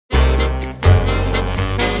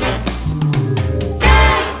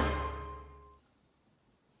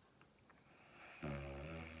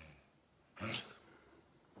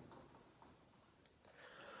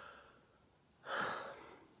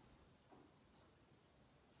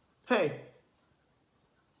Hey.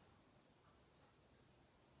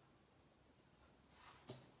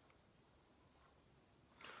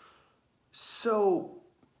 So,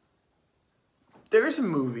 there's a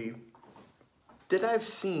movie that I've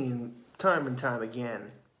seen time and time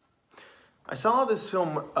again. I saw this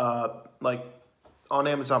film, on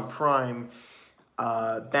Amazon Prime,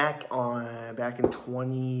 back in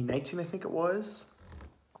 2019, I think it was.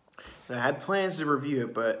 And I had plans to review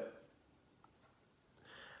it, but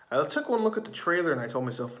I took one look at the trailer and I told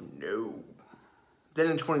myself, no. Then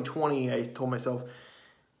in 2020, I told myself,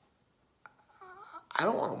 I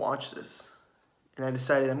don't want to watch this. And I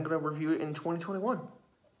decided I'm going to review it in 2021.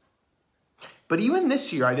 But even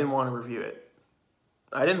this year, I didn't want to review it.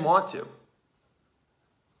 I didn't want to.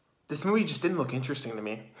 This movie just didn't look interesting to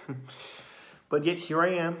me. But yet, here I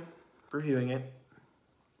am, reviewing it.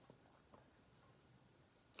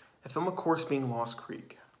 A film, of course, being Lost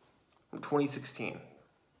Creek, from 2016.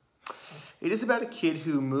 It is about a kid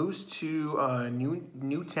who moves to a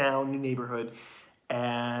new town, new neighborhood,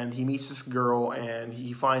 and he meets this girl, and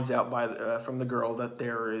he finds out from the girl that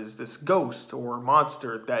there is this ghost or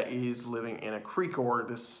monster that is living in a creek or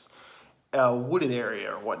this wooded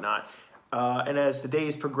area or whatnot. And as the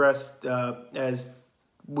days progress, as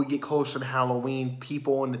we get closer to Halloween,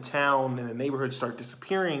 people in the town and the neighborhood start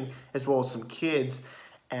disappearing, as well as some kids,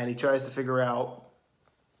 and he tries to figure out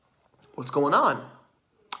what's going on.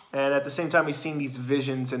 And at the same time, he's seeing these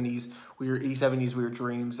visions and he's having these weird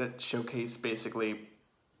dreams that showcase basically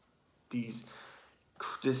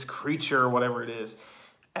this creature or whatever it is.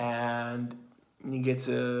 And he gets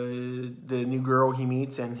the new girl he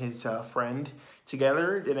meets and his friend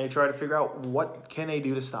together, and they try to figure out what can they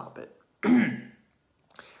do to stop it.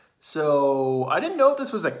 So I didn't know if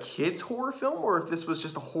this was a kid's horror film or if this was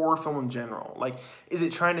just a horror film in general. Like, is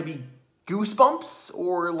it trying to be Goosebumps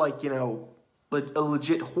or like, a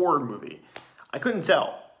legit horror movie? I couldn't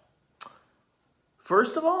tell.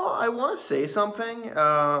 First of all, I want to say something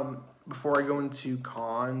before I go into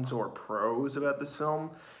cons or pros about this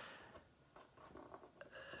film.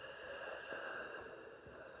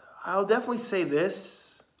 I'll definitely say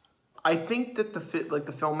this. I think that the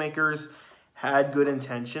filmmakers had good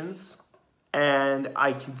intentions, and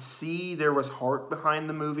I can see there was heart behind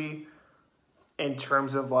the movie in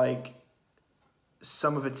terms of like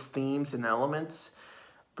some of its themes and elements.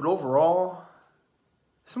 But overall,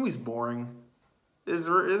 this movie's boring. This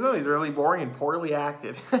movie's really boring and poorly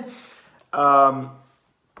acted.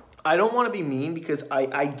 I don't want to be mean because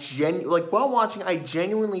while watching, I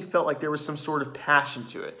genuinely felt like there was some sort of passion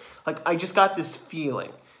to it. Like, I just got this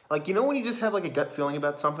feeling. Like, when you just have like a gut feeling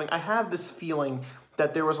about something? I have this feeling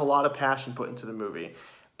that there was a lot of passion put into the movie.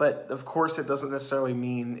 But of course, it doesn't necessarily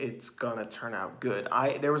mean it's gonna turn out good.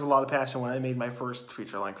 There was a lot of passion when I made my first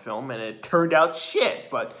feature-length film, and it turned out shit,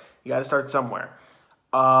 but you gotta start somewhere.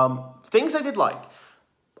 Things I did like.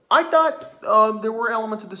 I thought there were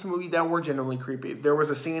elements of this movie that were genuinely creepy. There was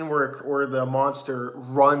a scene where the monster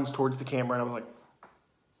runs towards the camera, and I was like,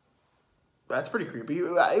 that's pretty creepy.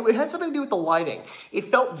 It had something to do with the lighting. It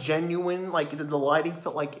felt genuine. Like, the lighting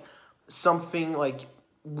felt like something like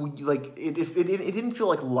it didn't feel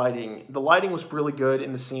like lighting. The lighting was really good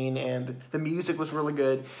in the scene, and the music was really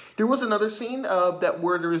good. There was another scene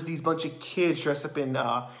where there was these bunch of kids dressed up in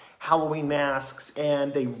Halloween masks,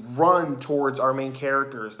 and they run towards our main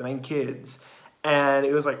characters, the main kids, and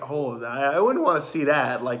it was like, oh, I wouldn't want to see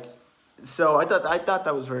that. Like, so I thought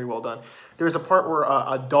that was very well done. There's a part where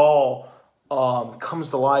a doll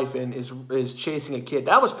comes to life and is chasing a kid.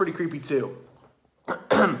 That was pretty creepy too.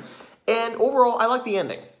 And overall, I like the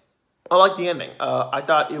ending. I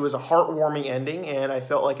thought it was a heartwarming ending, and I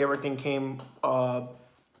felt like everything came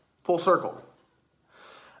full circle.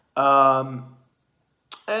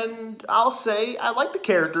 And I'll say I like the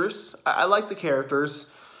characters. I like the characters,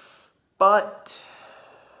 but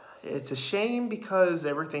it's a shame because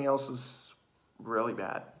everything else is really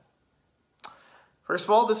bad. First of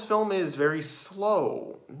all, this film is very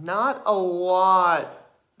slow. Not a lot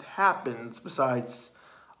happens besides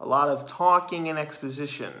a lot of talking and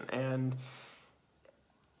exposition, and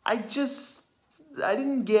I didn't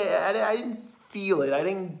feel it. I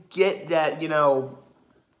didn't get that,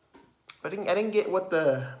 I didn't get what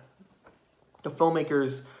the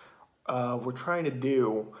filmmakers were trying to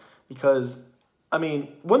do, because I mean,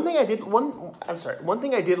 one thing I did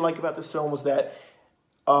like about this film was that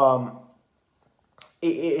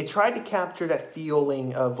it tried to capture that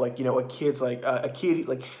feeling of like, a kid.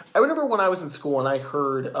 Like, I remember when I was in school and I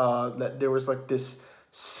heard that there was like this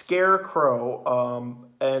scarecrow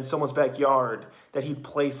in someone's backyard that he'd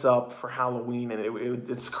place up for Halloween, and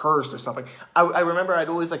it's cursed or something. I remember I'd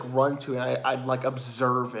always like run to it, and I'd like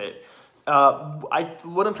observe it.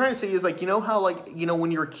 What I'm trying to say is, like, you know how, like, you know,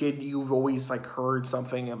 when you're a kid, you've always like heard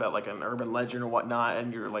something about like an urban legend or whatnot,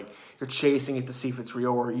 and you're chasing it to see if it's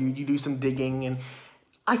real, or you do some digging. And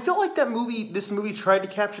I feel like this movie tried to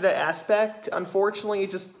capture that aspect. Unfortunately,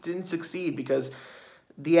 it just didn't succeed, because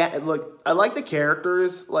look, I like the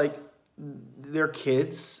characters, like, they're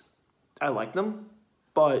kids, I like them,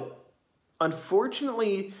 but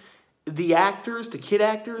unfortunately, the kid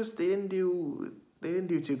actors, they didn't do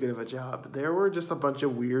too good of a job. There were just a bunch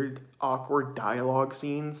of weird, awkward dialogue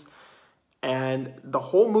scenes, and the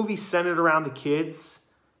whole movie centered around the kids,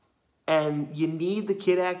 and you need the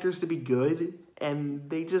kid actors to be good, and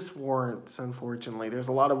they just weren't, unfortunately. There's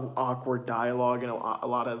a lot of awkward dialogue and a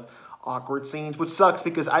lot of awkward scenes, which sucks,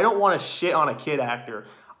 because I don't want to shit on a kid actor.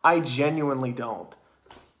 I genuinely don't.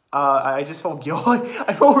 I just felt guilty.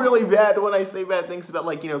 I feel really bad when I say bad things about,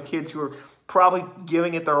 like, you know, kids who are probably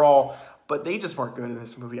giving it their all, but they just weren't good in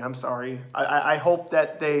this movie. I'm sorry. I hope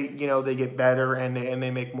that they get better, and they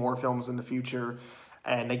make more films in the future,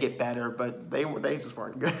 and they get better, but they just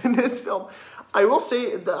weren't good in this film. I will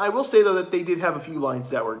say though that they did have a few lines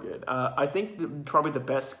that were good. I think probably the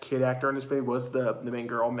best kid actor in this movie was the main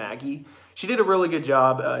girl, Maggie. She did a really good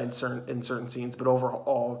job in certain scenes, but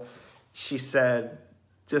overall, she said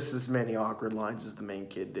just as many awkward lines as the main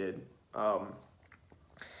kid did.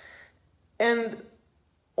 And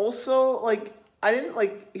also, like, I didn't,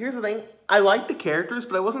 like, here's the thing, I liked the characters,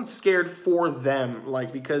 but I wasn't scared for them,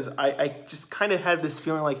 like, because I just kind of had this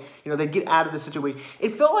feeling like, you know, they'd get out of the situation.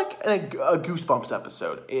 It felt like a Goosebumps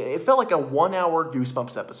episode. It felt like a 1 hour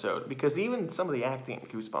Goosebumps episode, because even some of the acting in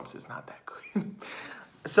Goosebumps is not that good.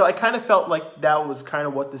 So I kind of felt like that was kind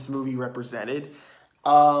of what this movie represented.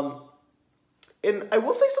 And I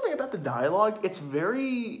will say something about the dialogue. It's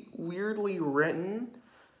very weirdly written.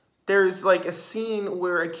 There's like a scene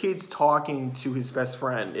where a kid's talking to his best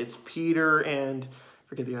friend. It's Peter and, I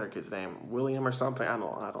forget the other kid's name, William or something. I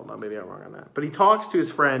don't know. Maybe I'm wrong on that. But he talks to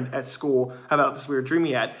his friend at school about this weird dream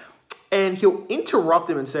he had. And he'll interrupt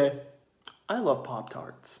him and say, "I love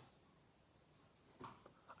Pop-Tarts.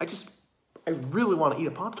 I really want to eat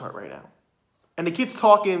a Pop-Tart right now." And the kid's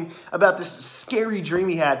talking about this scary dream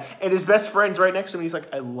he had, and his best friend's right next to him. He's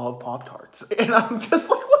like, "I love Pop-Tarts." And I'm just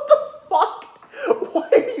like, what the fuck?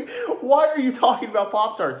 Why are you talking about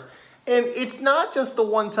Pop-Tarts? And it's not just the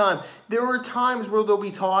one time. There were times where they'll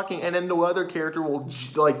be talking, and then the other character will,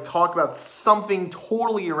 like, talk about something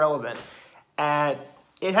totally irrelevant. And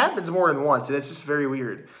it happens more than once, and it's just very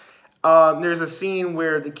weird. There's a scene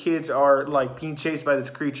where the kids are, like, being chased by this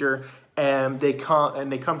creature, and they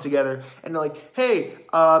come together, and they're like, "Hey,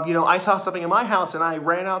 I saw something in my house, and I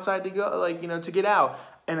ran outside to go, like, to get out."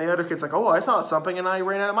 And the other kid's like, "Oh, I saw something, and I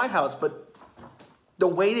ran out of my house." But the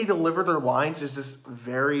way they deliver their lines is just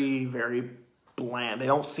very, very bland. They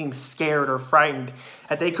don't seem scared or frightened,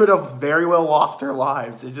 and they could have very well lost their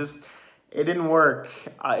lives. It didn't work.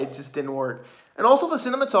 It just didn't work. And also the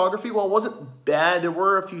cinematography, while it wasn't bad, there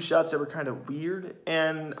were a few shots that were kind of weird.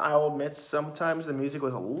 And I'll admit, sometimes the music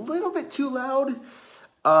was a little bit too loud.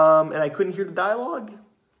 And I couldn't hear the dialogue.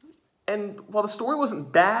 And while the story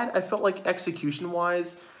wasn't bad, I felt like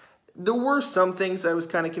execution-wise, there were some things I was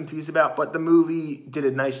kind of confused about. But the movie did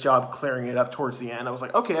a nice job clearing it up towards the end. I was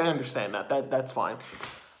like, okay, I understand that. That's fine.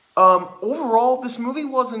 Overall, this movie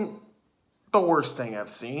wasn't the worst thing I've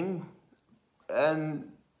seen.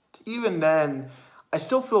 And even then, I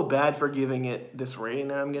still feel bad for giving it this rating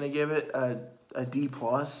that I'm going to give it, a D+,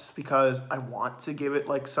 because I want to give it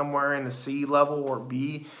like somewhere in the C level or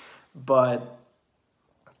B, but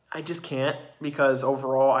I just can't, because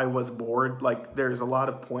overall I was bored. Like, there's a lot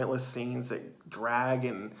of pointless scenes that drag,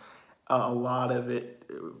 and a lot of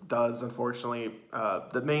it does, unfortunately.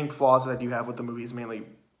 The main flaws that I do have with the movie is mainly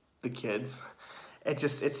the kids. It's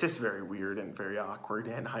just very weird and very awkward,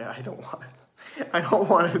 and I don't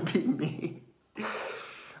want to be me.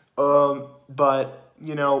 But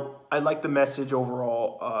I like the message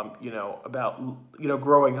overall. About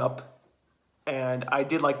growing up, and I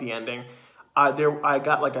did like the ending. I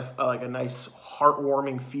got like a nice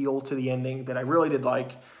heartwarming feel to the ending that I really did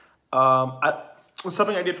like.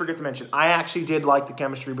 Something I did forget to mention. I actually did like the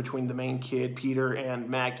chemistry between the main kid, Peter, and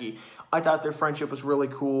Maggie. I thought their friendship was really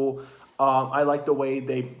cool. I liked the way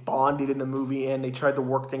they bonded in the movie, and they tried to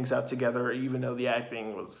work things out together, even though the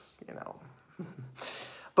acting was,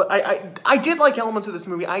 But I did like elements of this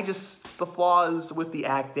movie. The flaws with the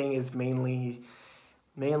acting is mainly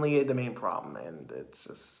the main problem, and it's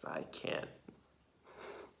just, I can't.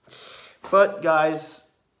 But guys,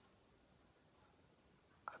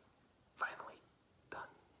 I'm finally done.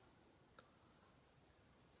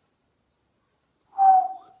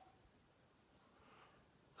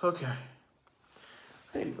 Okay.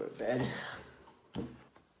 I need to go to bed.